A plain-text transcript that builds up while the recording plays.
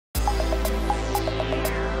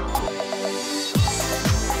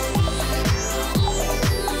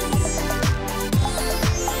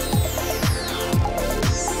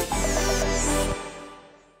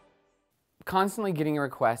constantly getting a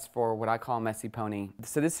request for what I call a messy pony.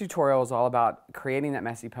 So this tutorial is all about creating that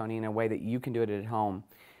messy pony in a way that you can do it at home.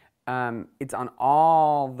 It's on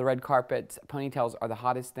all the red carpets. Ponytails are the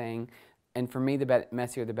hottest thing, and for me, the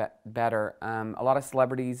messier the better. A lot of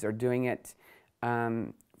celebrities are doing it.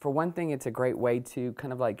 For one thing, it's a great way to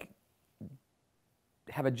kind of like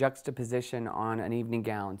have a juxtaposition on an evening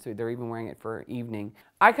gown, so they're even wearing it for evening.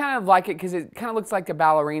 I kind of like it because it kind of looks like a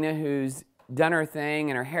ballerina who's done her thing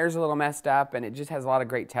and her hair's a little messed up, and it just has a lot of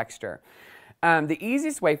great texture. The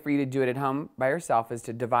easiest way for you to do it at home by yourself is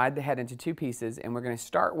to divide the head into two pieces, and we're going to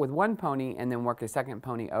start with one pony and then work a second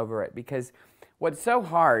pony over it, because what's so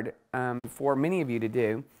hard for many of you to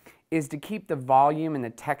do is to keep the volume and the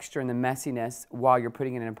texture and the messiness while you're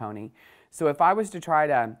putting it in a pony. So if I was to try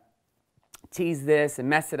to tease this and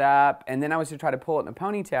mess it up, and then I was to try to pull it in a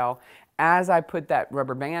ponytail, as I put that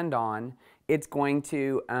rubber band on, it's going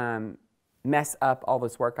to mess up all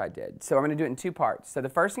this work I did. So I'm going to do it in two parts. So the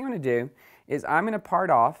first thing I'm going to do is I'm going to part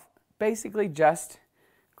off basically just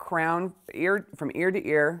crown from ear to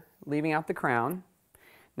ear, leaving out the crown.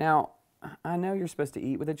 Now, I know you're supposed to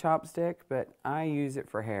eat with a chopstick, but I use it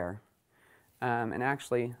for hair. And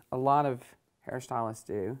actually, a lot of hairstylists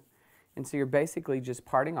do. And so you're basically just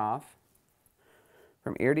parting off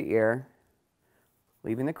from ear to ear,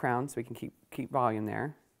 leaving the crown so we can keep volume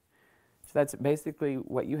there. So that's basically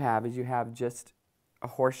what you have, is you have just a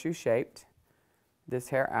horseshoe shaped, this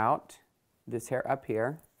hair out, this hair up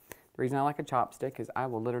here. The reason I like a chopstick is I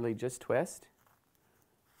will literally just twist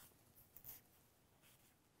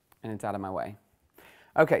and it's out of my way.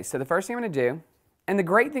 Okay, so the first thing I'm going to do, and the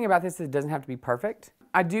great thing about this is it doesn't have to be perfect.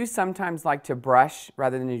 I do sometimes like to brush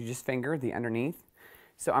rather than you just finger the underneath.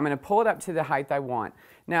 So I'm going to pull it up to the height I want.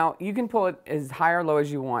 Now, you can pull it as high or low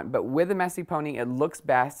as you want, but with a messy pony, it looks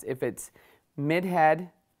best if it's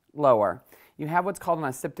mid-head, lower. You have what's called an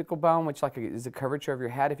occipital bone, which is a curvature of your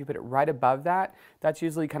head. If you put it right above that, that's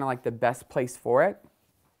usually kind of like the best place for it.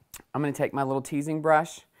 I'm going to take my little teasing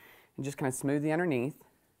brush and just kind of smooth the underneath.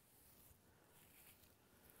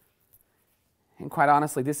 And quite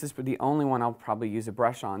honestly, this is the only one I'll probably use a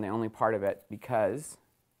brush on, the only part of it, because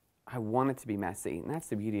I want it to be messy, and that's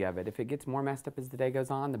the beauty of it. If it gets more messed up as the day goes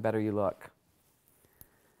on, the better you look.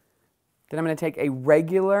 Then I'm going to take a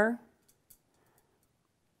regular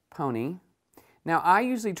pony. Now, I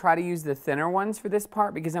usually try to use the thinner ones for this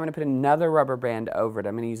part because I'm going to put another rubber band over it.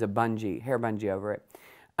 I'm going to use a bungee, hair bungee over it.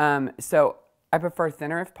 So I prefer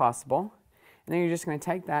thinner if possible. And then you're just going to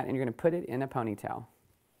take that and you're going to put it in a ponytail.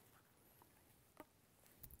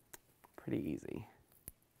 Pretty easy.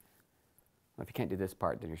 Well, if you can't do this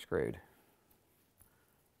part, then you're screwed.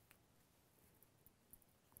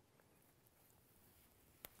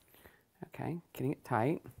 Okay, getting it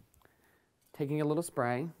tight. Taking a little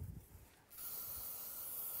spray.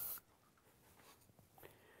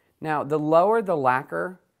 Now, the lower the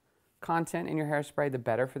lacquer content in your hairspray, the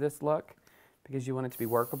better for this look, because you want it to be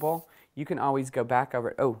workable. You can always go back over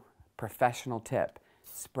it. Oh, professional tip.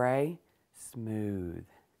 Spray smooth.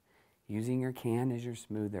 Using your can as your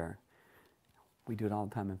smoother. We do it all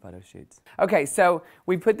the time in photo shoots. Okay, so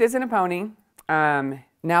we put this in a pony.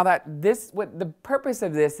 Now that what the purpose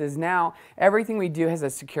of this is, now everything we do has a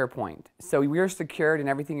secure point. So we're secured, and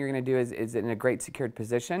everything you're going to do is in a great secured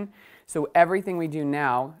position. So everything we do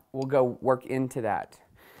now will go work into that.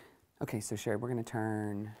 Okay, so Sherry, we're going to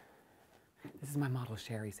turn. This is my model,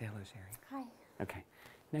 Sherry. Say hello, Sherry. Hi. Okay.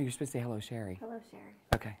 No, you're supposed to say hello, Sherry. Hello, Sherry.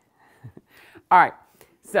 Okay. All right.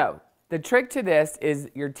 So the trick to this is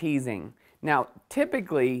your teasing. Now,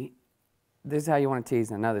 typically, this is how you want to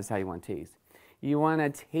tease. I know this is how you want to tease. You want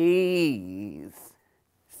to tease.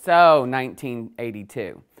 So,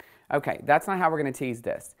 1982. Okay, that's not how we're going to tease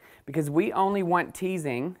this. Because we only want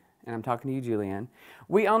teasing, and I'm talking to you, Julianne,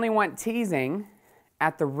 we only want teasing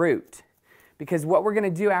at the root. Because what we're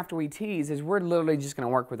going to do after we tease is we're literally just going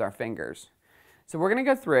to work with our fingers. So we're going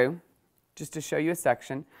to go through, just to show you a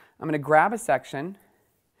section. I'm going to grab a section,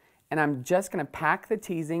 and I'm just going to pack the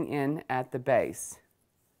teasing in at the base.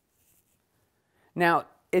 Now,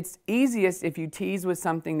 it's easiest if you tease with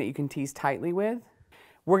something that you can tease tightly with.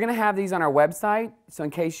 We're going to have these on our website, so in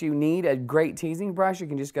case you need a great teasing brush, you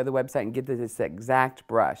can just go to the website and get this exact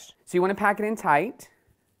brush. So you want to pack it in tight,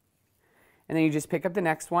 and then you just pick up the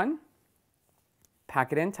next one,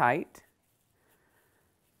 pack it in tight,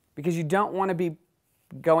 because you don't want to be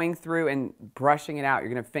going through and brushing it out.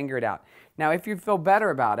 You're going to finger it out. Now, if you feel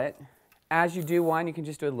better about it, as you do one, you can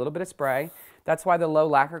just do a little bit of spray. That's why the low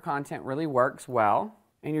lacquer content really works well.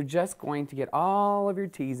 And you're just going to get all of your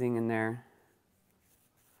teasing in there,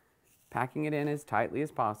 packing it in as tightly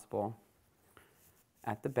as possible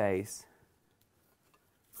at the base.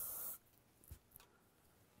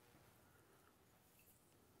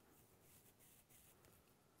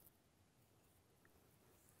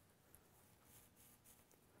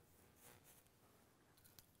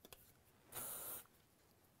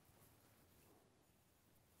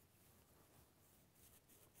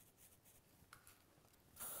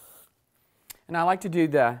 And I like to do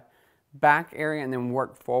the back area and then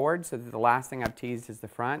work forward so that the last thing I've teased is the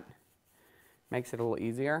front. Makes it a little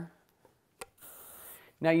easier.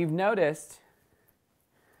 Now you've noticed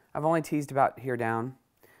I've only teased about here down.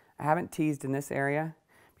 I haven't teased in this area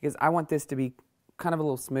because I want this to be kind of a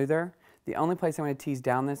little smoother. The only place I'm going to tease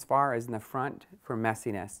down this far is in the front for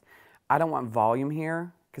messiness. I don't want volume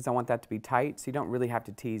here because I want that to be tight, so you don't really have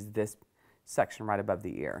to tease this section right above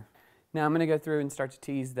the ear. Now I'm going to go through and start to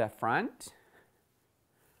tease the front.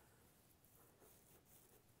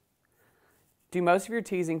 Do most of your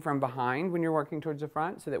teasing from behind when you're working towards the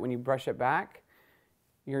front so that when you brush it back,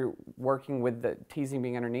 you're working with the teasing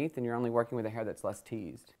being underneath and you're only working with the hair that's less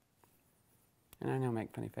teased. And I know I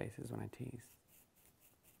make funny faces when I tease.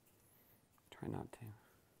 Try not to.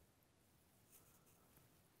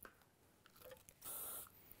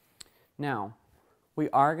 Now, we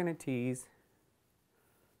are going to tease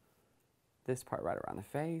this part right around the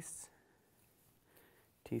face.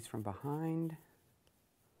 Tease from behind.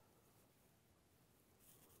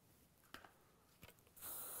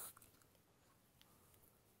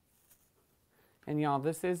 And y'all,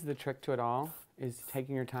 this is the trick to it all, is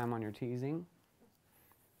taking your time on your teasing.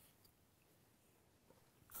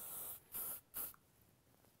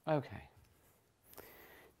 Okay.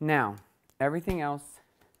 Now, everything else,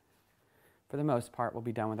 for the most part, will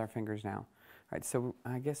be done with our fingers now. All right, so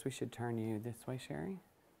I guess we should turn you this way, Sherry.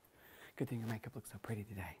 Good thing your makeup looks so pretty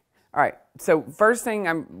today. All right, so first thing,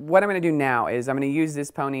 what I'm going to do now is I'm going to use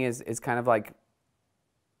this pony as kind of like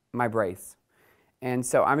my brace. And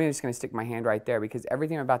so I'm just going to stick my hand right there because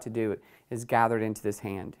everything I'm about to do is gathered into this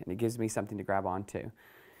hand, and it gives me something to grab onto.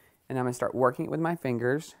 And I'm going to start working it with my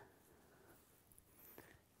fingers.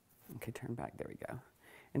 Okay, turn back, there we go.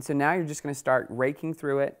 And so now you're just going to start raking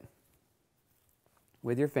through it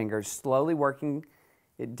with your fingers, slowly working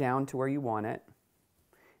it down to where you want it.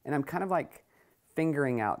 And I'm kind of like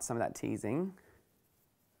fingering out some of that teasing.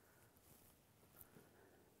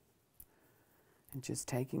 And just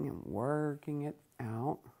taking and working it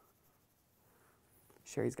out.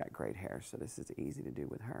 Sherry's got great hair, so this is easy to do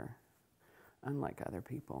with her, unlike other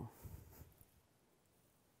people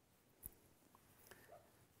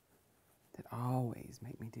that always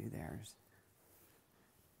make me do theirs.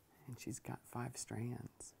 And she's got 5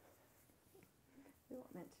 strands. We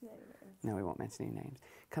won't mention any names. No, we won't mention any names.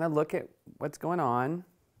 Kind of look at what's going on.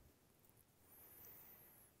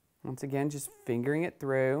 Once again, just fingering it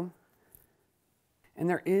through. And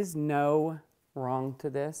there is no wrong to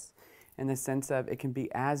this in the sense of it can be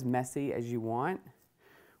as messy as you want,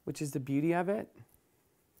 which is the beauty of it.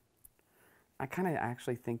 I kind of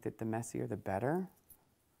actually think that the messier the better.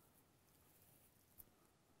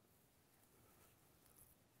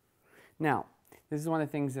 Now, this is one of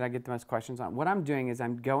the things that I get the most questions on. What I'm doing is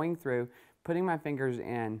I'm going through, putting my fingers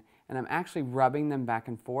in, and I'm actually rubbing them back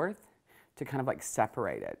and forth to kind of like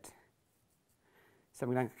separate it. So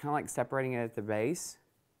I'm kind of like separating it at the base,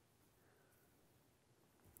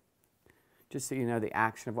 just so you know the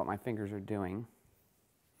action of what my fingers are doing.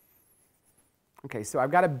 Okay, so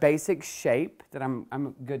I've got a basic shape that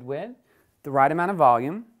I'm good with, the right amount of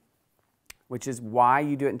volume, which is why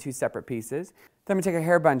you do it in 2 separate pieces. Then I'm going to take a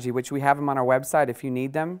hair bungee, which we have them on our website if you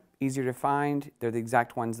need them. Easier to find. They're the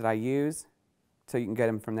exact ones that I use, so you can get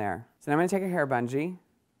them from there. So now I'm going to take a hair bungee,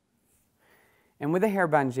 and with a hair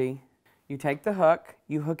bungee, you take the hook,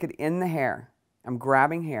 you hook it in the hair. I'm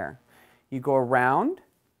grabbing hair. You go around.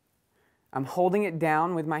 I'm holding it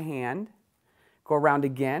down with my hand. Go around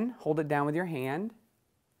again, hold it down with your hand.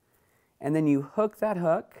 And then you hook that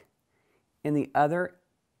hook in the other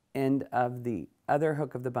end of the other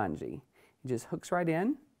hook of the bungee. It just hooks right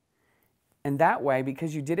in. And that way,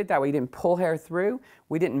 because you did it that way, you didn't pull hair through,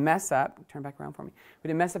 we didn't mess up, turn back around for me, we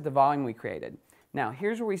didn't mess up the volume we created. Now,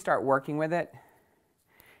 here's where we start working with it.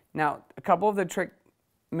 Now, a couple of the trick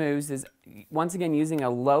moves is, once again, using a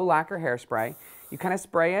low lacquer hairspray. You kind of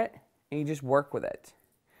spray it, and you just work with it.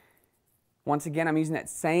 Once again, I'm using that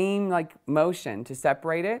same like motion to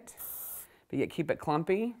separate it, but yet keep it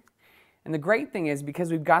clumpy. And the great thing is,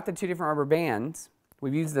 because we've got the 2 different rubber bands,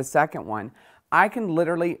 we've used the second one, I can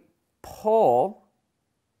literally pull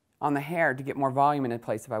on the hair to get more volume in a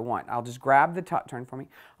place if I want. I'll just grab the top, turn for me,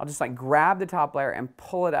 I'll just like grab the top layer and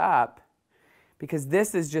pull it up, because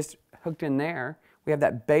this is just hooked in there. We have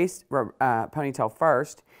that base ponytail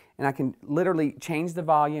first, and I can literally change the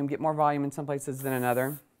volume, get more volume in some places than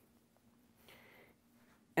another.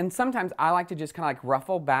 And sometimes I like to just kind of like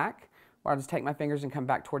ruffle back, where I'll just take my fingers and come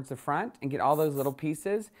back towards the front and get all those little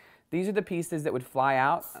pieces. These are the pieces that would fly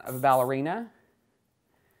out of a ballerina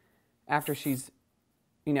after she's,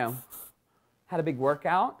 you know, had a big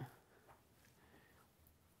workout.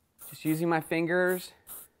 Just using my fingers.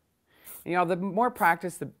 You know, the more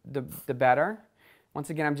practice, the better. Once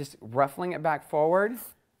again, I'm just ruffling it back forward.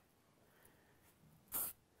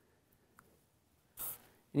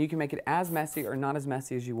 And you can make it as messy or not as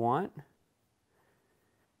messy as you want.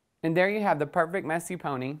 And there you have the perfect messy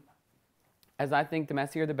pony. As I think the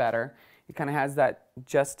messier the better. It kind of has that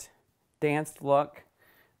just danced look.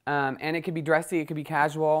 And it could be dressy, it could be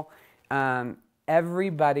casual.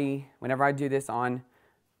 Everybody, whenever I do this on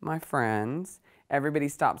my friends, everybody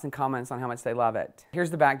stops and comments on how much they love it. Here's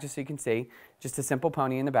the back just so you can see. Just a simple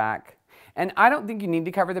pony in the back. And I don't think you need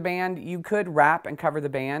to cover the band. You could wrap and cover the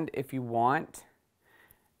band if you want,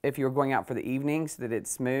 if you're going out for the evening so that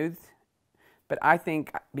it's smooth. But I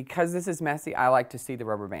think because this is messy, I like to see the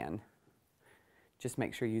rubber band. Just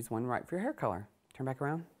make sure you use one right for your hair color. Turn back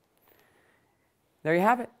around. There you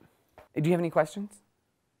have it. Do you have any questions?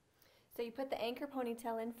 So you put the anchor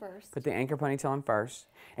ponytail in first. Put the anchor ponytail in first.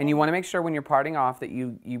 And you want to make sure when you're parting off that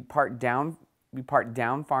you part down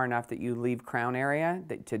far enough that you leave crown area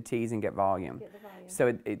to tease and get volume. Get the volume.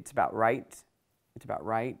 So it's about right. It's about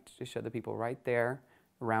right to show the people right there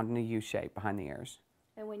around in a U shape behind the ears.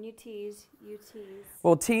 And when you tease, you tease.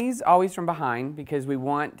 Well, tease always from behind because we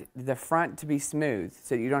want the front to be smooth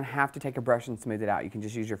so you don't have to take a brush and smooth it out. You can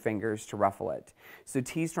just use your fingers to ruffle it. So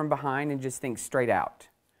tease from behind and just think straight out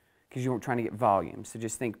because you're trying to get volume. So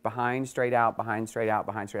just think behind, straight out, behind, straight out,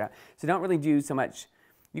 behind, straight out. So don't really do so much.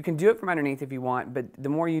 You can do it from underneath if you want, but the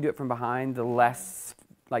more you do it from behind, the less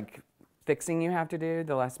like fixing you have to do,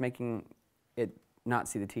 the less making it not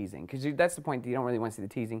see the teasing. Because that's the point, you don't really want to see the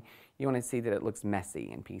teasing. You want to see that it looks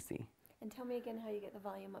messy and piecey. And tell me again how you get the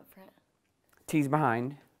volume up front. Tease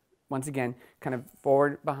behind. Once again, kind of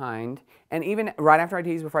forward, behind. And even right after I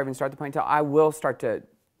tease, before I even start the ponytail, I will start to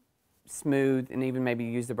smooth and even maybe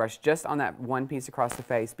use the brush just on that one piece across the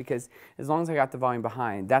face because as long as I got the volume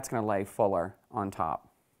behind, that's going to lay fuller on top.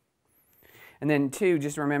 And then two,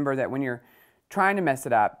 just remember that when you're trying to mess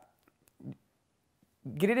it up,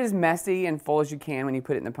 get it as messy and full as you can when you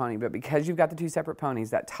put it in the pony, but because you've got the two separate ponies,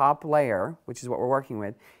 that top layer, which is what we're working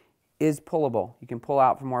with, is pullable. You can pull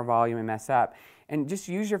out for more volume and mess up. And just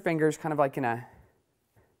use your fingers kind of like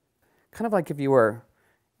if you were,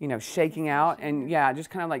 you know, shaking out and yeah, just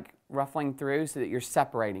kind of like ruffling through so that you're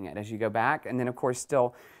separating it as you go back. And then of course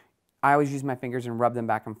still, I always use my fingers and rub them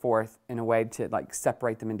back and forth in a way to like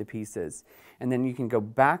separate them into pieces. And then you can go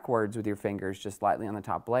backwards with your fingers just lightly on the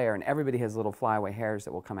top layer. And everybody has little flyaway hairs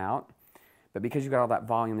that will come out. But because you've got all that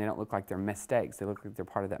volume, they don't look like they're mistakes. They look like they're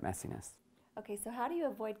part of that messiness. Okay, so how do you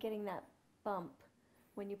avoid getting that bump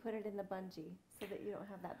when you put it in the bungee so that you don't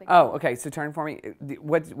have that big Oh, bump? okay, so turn for me.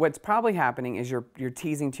 What's probably happening is you're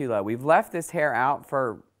teasing too low. We've left this hair out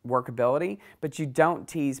for workability, but you don't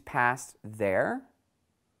tease past there.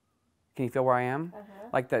 Can you feel where I am?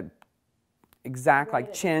 Like the exact, Right like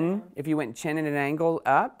at the chin, crown. if you went chin at an angle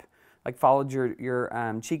up, like followed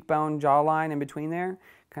your cheekbone, jawline in between there,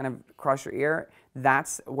 kind of across your ear,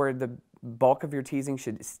 that's where the bulk of your teasing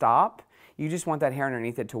should stop. You just want that hair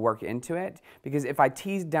underneath it to work into it, because if I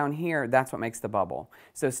tease down here, that's what makes the bubble.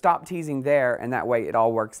 So stop teasing there, and that way it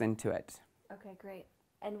all works into it. Okay, great.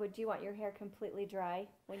 And would you want your hair completely dry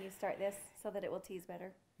when you start this so that it will tease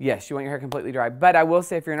better? Yes, you want your hair completely dry, but I will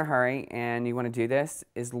say if you're in a hurry and you want to do this,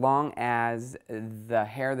 as long as the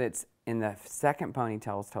hair that's in the second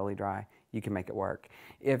ponytail is totally dry, you can make it work.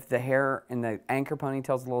 If the hair in the anchor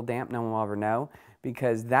ponytail is a little damp, no one will ever know,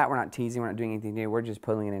 because that we're not teasing, we're not doing anything new, we're just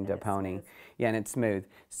pulling it into a pony. Smooth. Yeah, and it's smooth.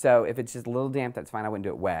 So if it's just a little damp, that's fine. I wouldn't do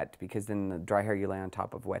it wet, because then the dry hair you lay on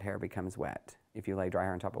top of wet hair becomes wet if you lay dry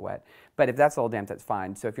hair on top of wet. But if that's a little damp, that's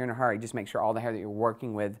fine. So if you're in a hurry, just make sure all the hair that you're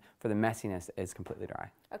working with for the messiness is completely dry.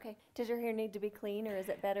 Okay. Does your hair need to be clean, or is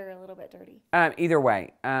it better a little bit dirty? Either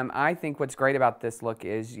way. I think what's great about this look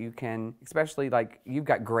is you can, especially like you've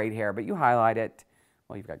got great hair, but you highlight it.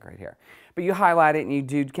 Well, you've got great hair, but you highlight it and you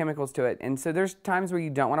do chemicals to it. And so there's times where you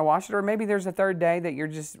don't want to wash it, or maybe there's a third day that you're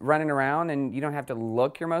just running around and you don't have to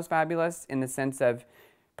look your most fabulous in the sense of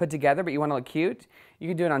put together, but you want to look cute. You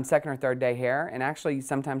can do it on second or third day hair, and actually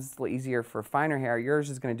sometimes it's a little easier for finer hair. Yours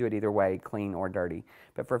is going to do it either way, clean or dirty.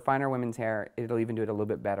 But for finer women's hair, it'll even do it a little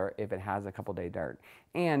bit better if it has a couple day dirt.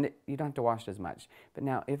 And you don't have to wash it as much. But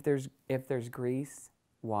now if there's grease,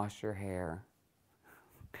 wash your hair.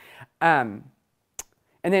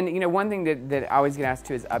 And then, you know, one thing that I always get asked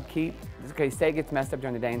to is upkeep. Okay, say it gets messed up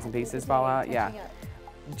during the day and some pieces fall out. Yeah.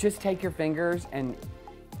 Just take your fingers and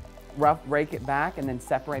rake it back and then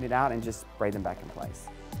separate it out and just spray them back in place.